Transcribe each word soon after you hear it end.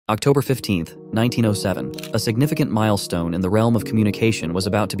October 15, 1907, a significant milestone in the realm of communication was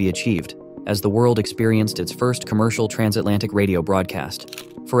about to be achieved, as the world experienced its first commercial transatlantic radio broadcast,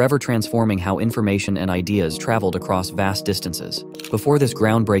 forever transforming how information and ideas traveled across vast distances. Before this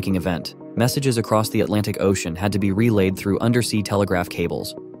groundbreaking event, messages across the Atlantic Ocean had to be relayed through undersea telegraph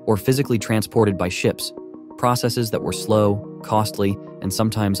cables, or physically transported by ships, processes that were slow, costly, and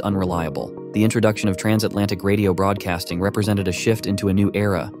sometimes unreliable. The introduction of transatlantic radio broadcasting represented a shift into a new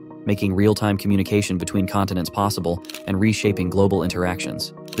era, making real-time communication between continents possible and reshaping global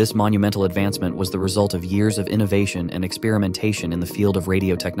interactions. This monumental advancement was the result of years of innovation and experimentation in the field of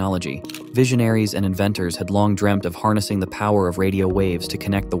radio technology. Visionaries and inventors had long dreamt of harnessing the power of radio waves to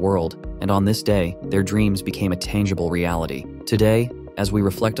connect the world, and on this day, their dreams became a tangible reality. Today, as we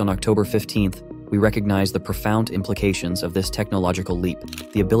reflect on October 15th, we recognize the profound implications of this technological leap.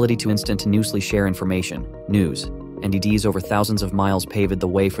 The ability to instantaneously share information, news, and ideas over thousands of miles paved the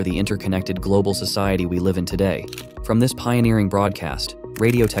way for the interconnected global society we live in today. From this pioneering broadcast,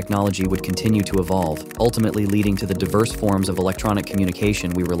 radio technology would continue to evolve, ultimately leading to the diverse forms of electronic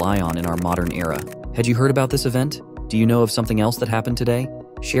communication we rely on in our modern era. Had you heard about this event? Do you know of something else that happened today?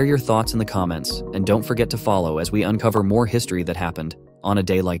 Share your thoughts in the comments, and don't forget to follow as we uncover more history that happened on a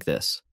day like this.